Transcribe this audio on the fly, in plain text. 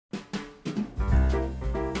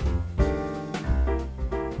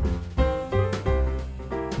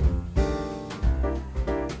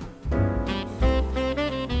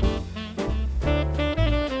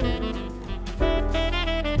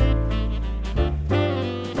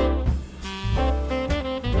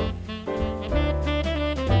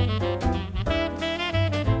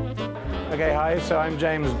Hi, so I'm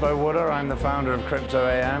James Bowater. I'm the founder of Crypto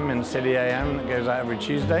AM in City AM that goes out every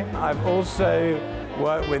Tuesday. I've also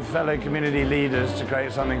worked with fellow community leaders to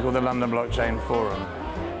create something called the London Blockchain Forum.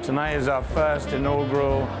 Tonight is our first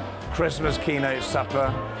inaugural Christmas keynote supper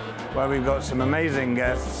where we've got some amazing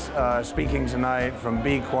guests speaking tonight from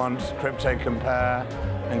Block.one, Crypto Compare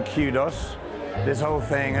and Kudos. This whole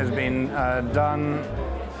thing has been done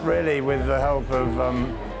really with the help of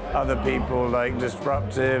other people like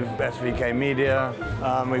Disruptive, SVK Media.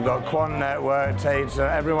 We've got Quant Network, Tater,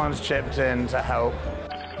 everyone's chipped in to help.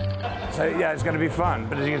 So yeah, it's going to be fun.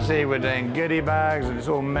 But as you can see, we're doing goodie bags and it's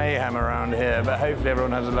all mayhem around here, but hopefully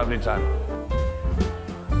everyone has a lovely time.